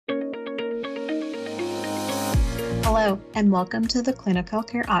Hello, and welcome to the Clinical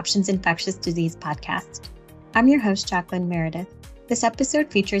Care Options Infectious Disease Podcast. I'm your host, Jacqueline Meredith. This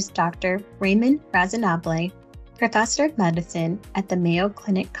episode features Dr. Raymond Razanable, Professor of Medicine at the Mayo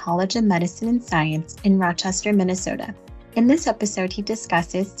Clinic College of Medicine and Science in Rochester, Minnesota. In this episode, he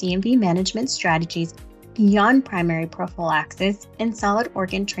discusses CMV management strategies beyond primary prophylaxis in solid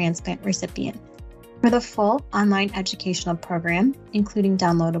organ transplant recipients. For the full online educational program, including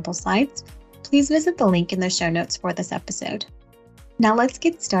downloadable slides, please visit the link in the show notes for this episode. Now let's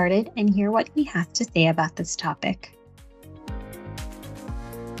get started and hear what he has to say about this topic.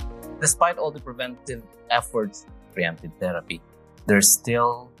 Despite all the preventive efforts, preemptive therapy, there's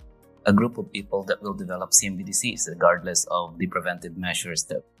still a group of people that will develop CMV disease regardless of the preventive measures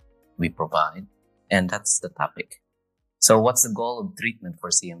that we provide. And that's the topic. So what's the goal of treatment for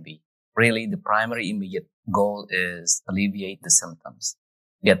CMV? Really, the primary immediate goal is alleviate the symptoms.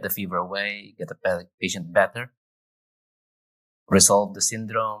 Get the fever away, get the patient better, resolve the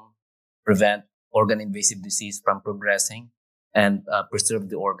syndrome, prevent organ-invasive disease from progressing, and preserve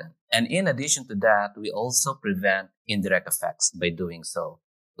the organ. And in addition to that, we also prevent indirect effects by doing so,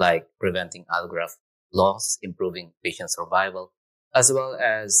 like preventing allograft loss, improving patient survival, as well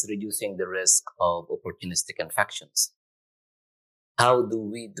as reducing the risk of opportunistic infections. How do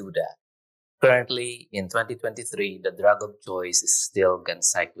we do that? Currently, in 2023, the drug of choice is still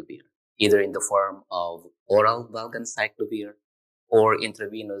ganciclovir, either in the form of oral valganciclovir or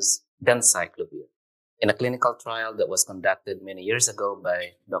intravenous ganciclovir. In a clinical trial that was conducted many years ago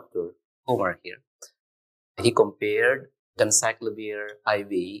by Dr. Homer here, he compared ganciclovir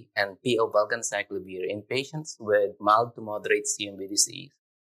IV and PO valganciclovir in patients with mild to moderate CMV disease,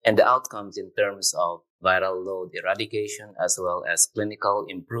 and the outcomes in terms of viral load eradication as well as clinical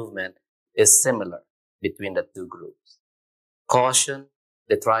improvement is similar between the two groups. Caution,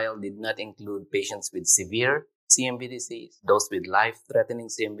 the trial did not include patients with severe CMV disease, those with life-threatening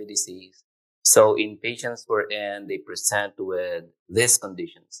CMV disease. So in patients wherein they present with these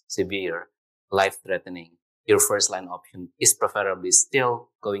conditions, severe, life-threatening, your first-line option is preferably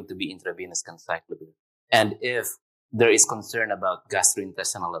still going to be intravenous ganciclovir. And if there is concern about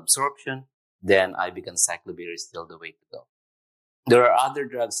gastrointestinal absorption, then IV ganciclovir is still the way to go. There are other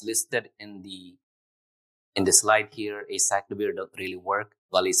drugs listed in the slide here. Acyclovir don't really work,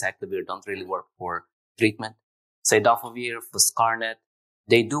 valacyclovir don't really work for treatment. Cidofovir, foscarnet,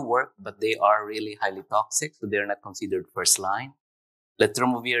 they do work, but they are really highly toxic, so they're not considered first line.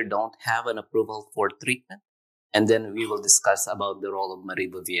 Letermovir don't have an approval for treatment. And then we will discuss about the role of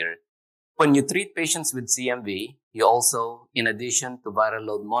maribavir. When you treat patients with CMV, you also, in addition to viral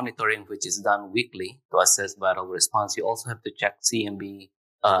load monitoring, which is done weekly to assess viral response, you also have to check CMV,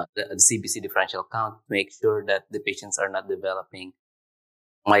 the CBC differential count to make sure that the patients are not developing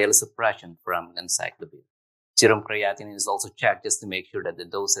myelosuppression from ganciclovir. Serum creatinine is also checked just to make sure that the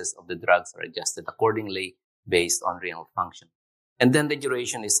doses of the drugs are adjusted accordingly based on renal function. And then the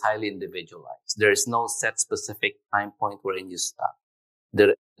duration is highly individualized. There is no set specific time point wherein you stop.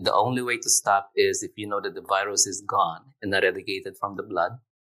 The only way to stop is if you know that the virus is gone and eradicated from the blood,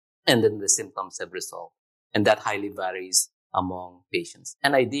 and then the symptoms have resolved. And that highly varies among patients.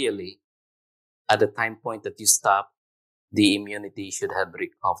 And ideally, at the time point that you stop, the immunity should have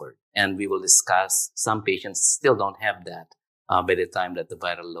recovered. And we will discuss some patients still don't have that by the time that the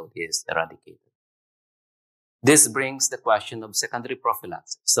viral load is eradicated. This brings the question of secondary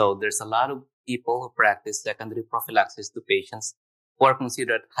prophylaxis. So there's a lot of people who practice secondary prophylaxis to patients who are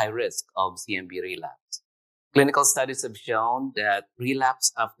considered high risk of CMV relapse. Clinical studies have shown that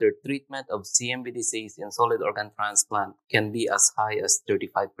relapse after treatment of CMV disease in solid organ transplant can be as high as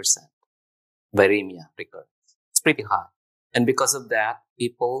 35% viremia recurrence. It's pretty high. And because of that,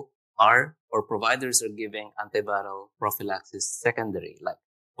 people are, or providers are giving antiviral prophylaxis secondary. Like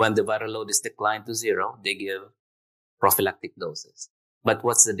when the viral load is declined to 0, they give prophylactic doses. But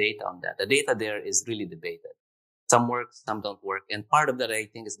what's the data on that? The data there is really debated. Some work, some don't work. And part of that, I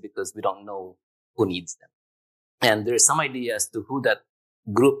think, is because we don't know who needs them. And there's some idea as to who that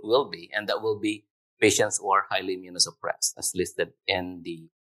group will be, and that will be patients who are highly immunosuppressed, as listed in the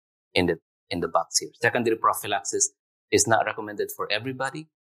box here. Secondary prophylaxis is not recommended for everybody,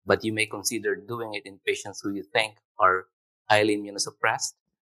 but you may consider doing it in patients who you think are highly immunosuppressed,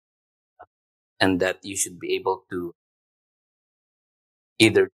 and that you should be able to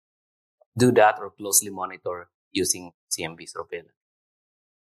either do that or closely monitor using CMV surveillance.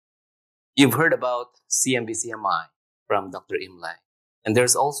 You've heard about CMV-CMI from Dr. Imlay, and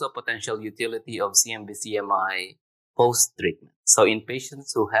there's also a potential utility of CMV-CMI post-treatment. So in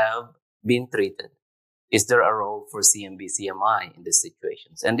patients who have been treated, is there a role for CMV-CMI in these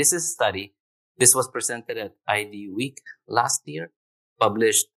situations? And this is a study This was presented at ID Week last year,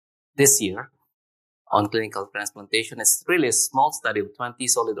 published this year on clinical transplantation. It's really a small study of 20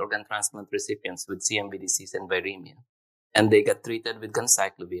 solid organ transplant recipients with CMV disease and viremia. And they got treated with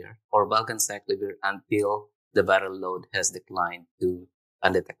ganciclovir or valganciclovir until the viral load has declined to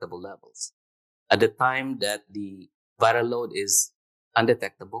undetectable levels. At the time that the viral load is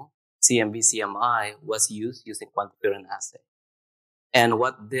undetectable, CMV-CMI was used using quantiferon assay. And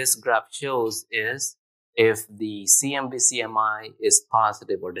what this graph shows is if the CMV-CMI is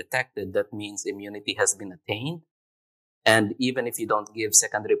positive or detected, that means immunity has been attained. And even if you don't give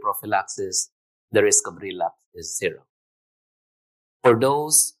secondary prophylaxis, the risk of relapse is zero. For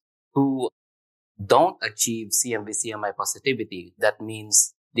those who don't achieve CMV-CMI positivity, that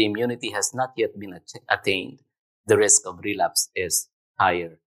means the immunity has not yet been attained. The risk of relapse is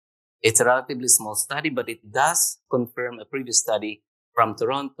higher. It's a relatively small study, but it does confirm a previous study from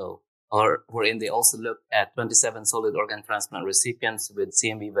Toronto, wherein they also looked at 27 solid organ transplant recipients with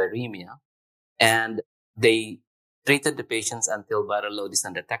CMV viremia, and they treated the patients until viral load is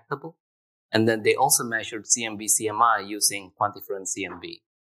undetectable. And then they also measured CMV-CMI using quantiferon CMV.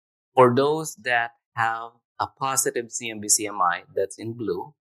 For those that have a positive CMV-CMI, that's in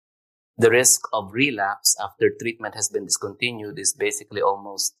blue, the risk of relapse after treatment has been discontinued is basically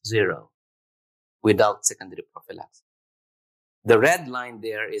almost zero without secondary prophylaxis. The red line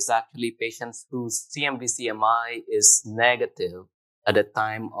there is actually patients whose CMV-CMI is negative at the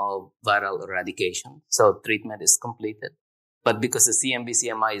time of viral eradication. So treatment is completed. But because the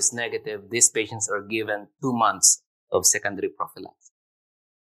CMV-CMI is negative, these patients are given 2 months of secondary prophylaxis.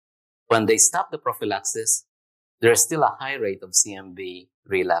 When they stop the prophylaxis, there's still a high rate of CMV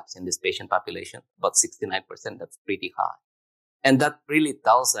relapse in this patient population, about 69%. That's pretty high. And that really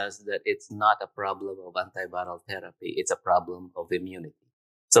tells us that it's not a problem of antiviral therapy. It's a problem of immunity.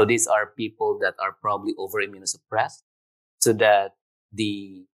 So these are people that are probably over-immunosuppressed, so that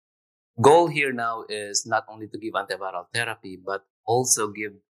the goal here now is not only to give antiviral therapy, but also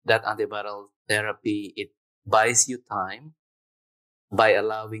give that antiviral therapy. It buys you time by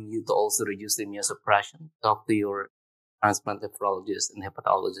allowing you to also reduce the immunosuppression. Talk to your transplant nephrologist and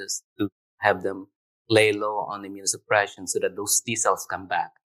hepatologist to have them lay low on immunosuppression so that those T cells come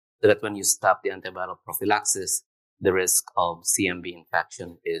back, so that when you stop the antiviral prophylaxis, the risk of CMV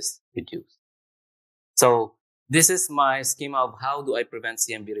infection is reduced. So this is my schema of how do I prevent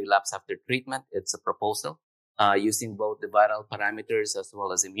CMV relapse after treatment. It's a proposal using both the viral parameters as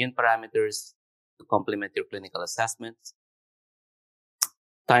well as immune parameters to complement your clinical assessments.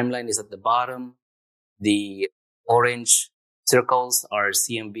 Timeline is at the bottom. The orange circles are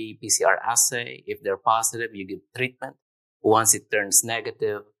CMV PCR assay. If they're positive, you give treatment. Once it turns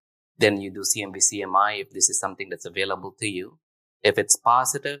negative, then you do CMV CMI if this is something that's available to you. If it's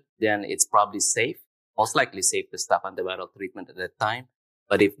positive, then it's probably safe, most likely safe to stop antiviral treatment at that time.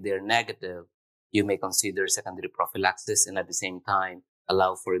 But if they're negative, you may consider secondary prophylaxis and at the same time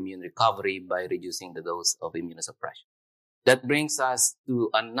allow for immune recovery by reducing the dose of immunosuppression. That brings us to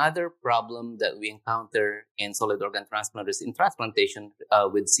another problem that we encounter in solid organ transplanters in transplantation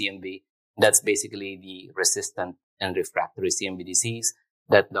with CMV. That's basically the resistant and refractory CMV disease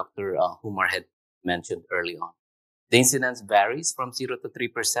that Dr. Humar had mentioned early on. The incidence varies from 0 to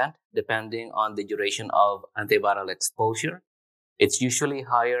 3% depending on the duration of antiviral exposure. It's usually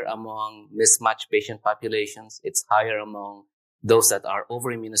higher among mismatched patient populations. It's higher among those that are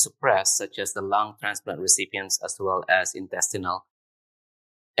over-immunosuppressed, such as the lung transplant recipients, as well as intestinal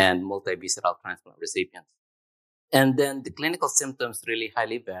and multivisceral transplant recipients. And then the clinical symptoms really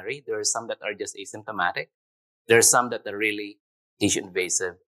highly vary. There are some that are just asymptomatic. There are some that are really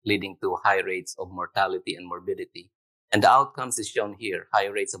tissue-invasive, leading to high rates of mortality and morbidity. And the outcomes is shown here: high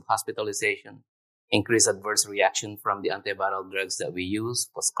rates of hospitalization, increased adverse reaction from the antiviral drugs that we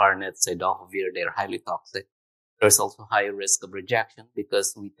use, foscarnet, cidofovir. They're highly toxic. There's also higher risk of rejection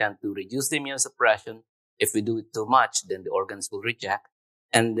because we tend to reduce the immunosuppression. If we do it too much, then the organs will reject.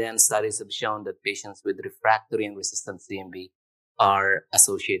 And then studies have shown that patients with refractory and resistant CMV are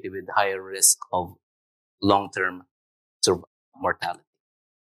associated with higher risk of long-term mortality.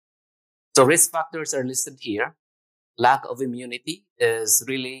 So risk factors are listed here. Lack of immunity is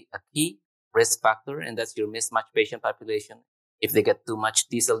really a key risk factor, and that's your mismatched patient population. If they get too much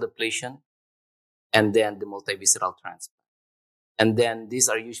T cell depletion, and then the multivisceral transplant. And then these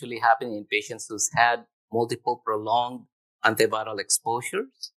are usually happening in patients who's had multiple prolonged antiviral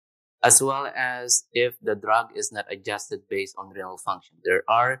exposures, as well as if the drug is not adjusted based on renal function. There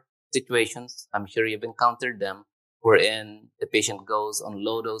are situations, I'm sure you've encountered them, wherein the patient goes on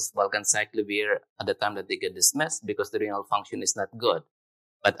low-dose valganciclovir at the time that they get dismissed because the renal function is not good.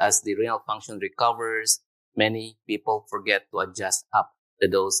 But as the renal function recovers, many people forget to adjust up the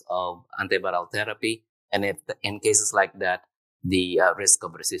dose of antiviral therapy. And if in cases like that, the risk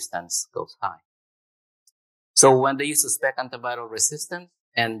of resistance goes high. So when do you suspect antiviral resistance?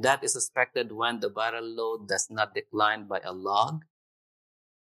 And that is suspected when the viral load does not decline by a log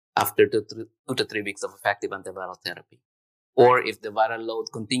after 2 to 3 weeks of effective antiviral therapy. Or if the viral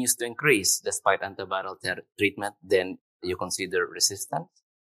load continues to increase despite antiviral treatment, then you consider resistance.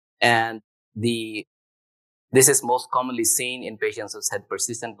 And this is most commonly seen in patients who've had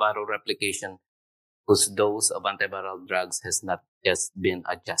persistent viral replication whose dose of antiviral drugs has not just been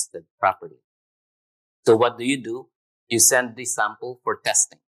adjusted properly. So what do? You send the sample for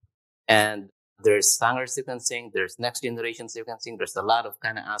testing. And there's Sanger sequencing, there's next generation sequencing, there's a lot of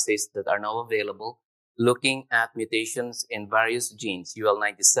kind of assays that are now available looking at mutations in various genes,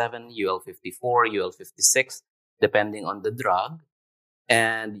 UL97, UL54, UL56, depending on the drug.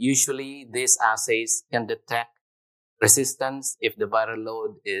 And usually these assays can detect resistance if the viral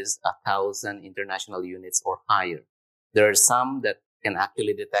load is 1,000 international units or higher. There are some that can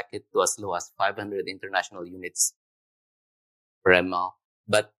actually detect it to as low as 500 international units per ml.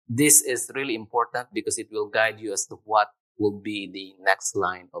 But this is really important because it will guide you as to what will be the next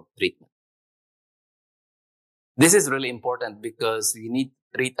line of treatment. This is really important because we need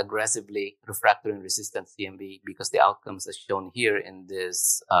to treat aggressively refractory and resistant CMV because the outcomes as shown here in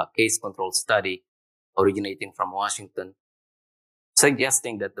this case-controlled study originating from Washington,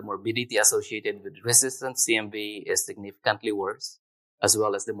 suggesting that the morbidity associated with resistant CMV is significantly worse, as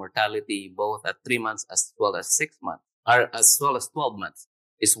well as the mortality both at 3 months as well as 6 months, or as well as 12 months,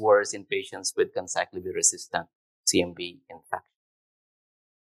 is worse in patients with ganciclovir-resistant CMV infection.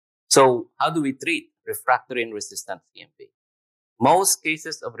 So how do we treat refractory and resistant CMV? Most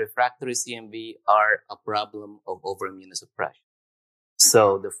cases of refractory CMV are a problem of overimmunosuppression.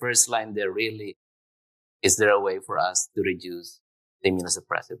 So the first line there really, is there a way for us to reduce the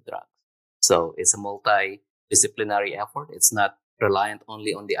immunosuppressive drugs? So it's a multidisciplinary effort. It's not reliant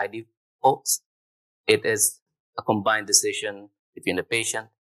only on the ID folks. It is a combined decision between the patient,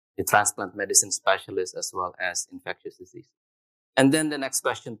 the transplant medicine specialist, as well as infectious disease. And then the next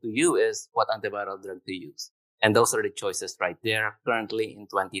question to you is what antiviral drug to use? And those are the choices right there. Currently in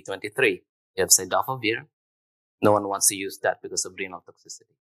 2023, you have cidofovir. No one wants to use that because of renal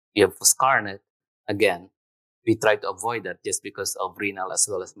toxicity. You have foscarnet. Again, we try to avoid that just because of renal as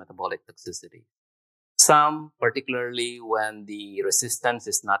well as metabolic toxicity. Some, particularly when the resistance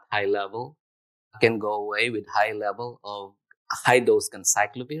is not high level, can go away with high level of high dose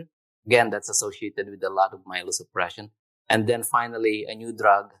ganciclovir. Again, that's associated with a lot of myelosuppression. And then finally, a new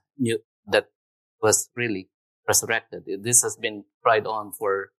drug that was really resurrected. This has been tried on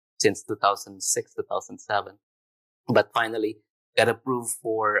since 2006, 2007, but finally got approved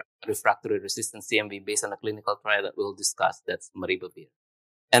for refractory resistant CMV based on a clinical trial that we'll discuss. That's maribavir.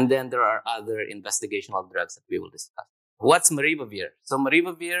 And then there are other investigational drugs that we will discuss. What's maribavir? So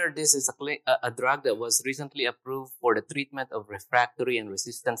maribavir, this is a drug that was recently approved for the treatment of refractory and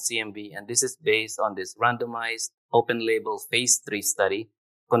resistant CMV. And this is based on this randomized open-label phase 3 study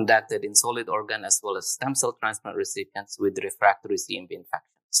conducted in solid organ as well as stem cell transplant recipients with refractory CMV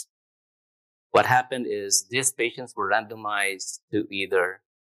infections. What happened is these patients were randomized to either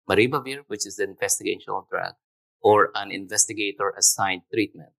maribavir, which is the investigational drug, or an investigator-assigned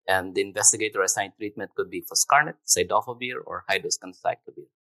treatment. And the investigator-assigned treatment could be foscarnet, cidofovir, or high-dose ganciclovir.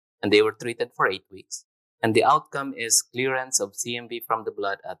 And they were treated for 8 weeks. And the outcome is clearance of CMV from the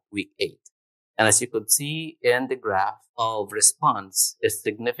blood at week 8. And as you could see in the graph of response is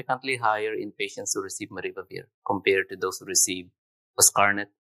significantly higher in patients who receive maribavir compared to those who receive foscarnet,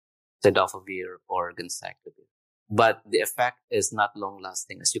 cidofovir, or ganciclovir. But the effect is not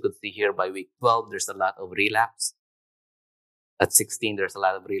long-lasting. As you could see here, by week 12, there's a lot of relapse. At 16, there's a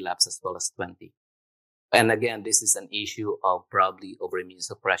lot of relapse as well as 20. And again, this is an issue of probably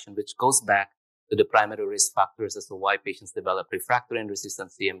overimmunosuppression, which goes back to the primary risk factors as to why patients develop refractory and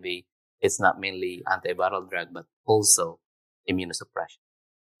resistant CMV. It's not mainly antiviral drug, but also immunosuppression.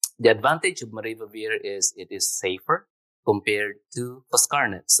 The advantage of maribavir is it is safer compared to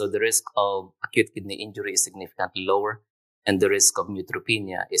foscarnet. So the risk of acute kidney injury is significantly lower, and the risk of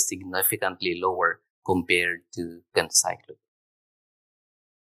neutropenia is significantly lower compared to ganciclovir.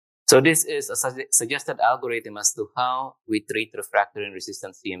 So this is a suggested algorithm as to how we treat refractory and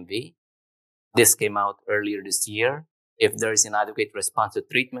resistant CMV. This came out earlier this year. If there is inadequate response to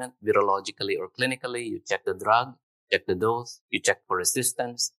treatment, virologically or clinically, you check the drug, check the dose, you check for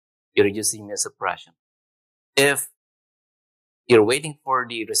resistance, you reduce immunosuppression. If You're waiting for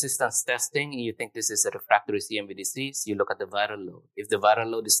the resistance testing. You think this is a refractory CMV disease. You look at the viral load. If the viral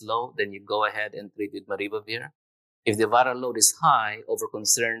load is low, then you go ahead and treat with maribavir. If the viral load is high, over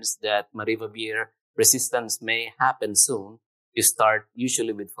concerns that maribavir resistance may happen soon, you start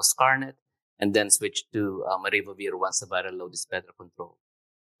usually with foscarnet and then switch to maribavir once the viral load is better controlled.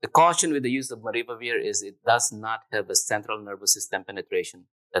 The caution with the use of maribavir is it does not have a central nervous system penetration.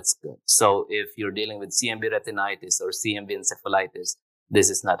 That's good. So if you're dealing with CMV retinitis or CMV encephalitis, this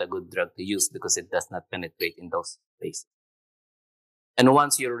is not a good drug to use because it does not penetrate in those spaces. And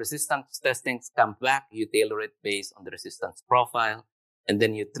once your resistance testings come back, you tailor it based on the resistance profile, and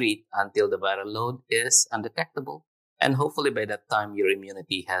then you treat until the viral load is undetectable. And hopefully by that time, your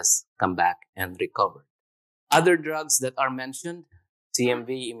immunity has come back and recovered. Other drugs that are mentioned,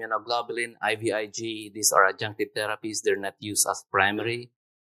 CMV, immunoglobulin, IVIG, these are adjunctive therapies. They're not used as primary.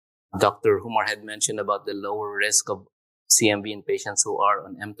 Dr. Humar had mentioned about the lower risk of CMV in patients who are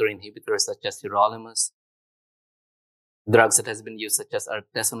on mTOR inhibitors such as sirolimus. Drugs that has been used such as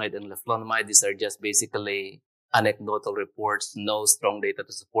artesunate and leflunomide, these are just basically anecdotal reports, no strong data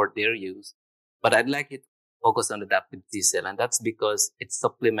to support their use. But I'd like you to focus on adaptive T cell, and that's because it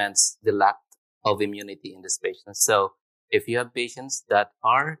supplements the lack of immunity in this patient. So if you have patients that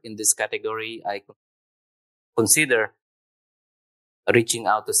are in this category, I consider reaching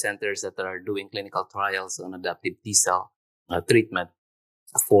out to centers that are doing clinical trials on adaptive T cell treatment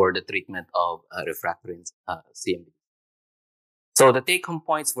for the treatment of refractory CMV. So the take-home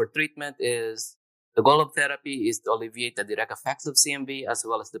points for treatment is the goal of therapy is to alleviate the direct effects of CMV as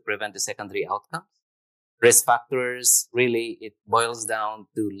well as to prevent the secondary outcomes. Risk factors, really, it boils down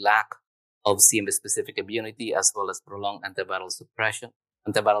to lack of CMV-specific immunity as well as prolonged antiviral suppression,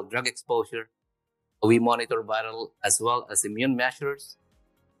 antiviral drug exposure. We monitor viral as well as immune measures.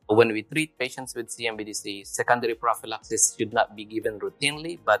 When we treat patients with CMV disease, secondary prophylaxis should not be given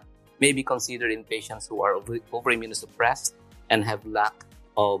routinely, but may be considered in patients who are over-immunosuppressed and have lack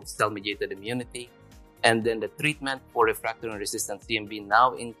of cell-mediated immunity. And then the treatment for refractory and resistant CMV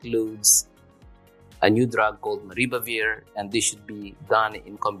now includes a new drug called maribavir, and this should be done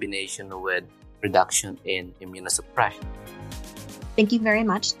in combination with reduction in immunosuppression. Thank you very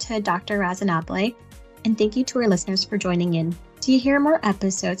much to Dr. Razanable, and thank you to our listeners for joining in. To hear more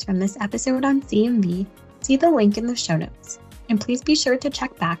episodes from this episode on CMV, see the link in the show notes. And please be sure to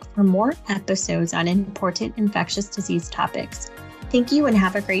check back for more episodes on important infectious disease topics. Thank you and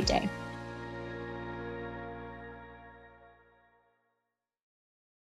have a great day.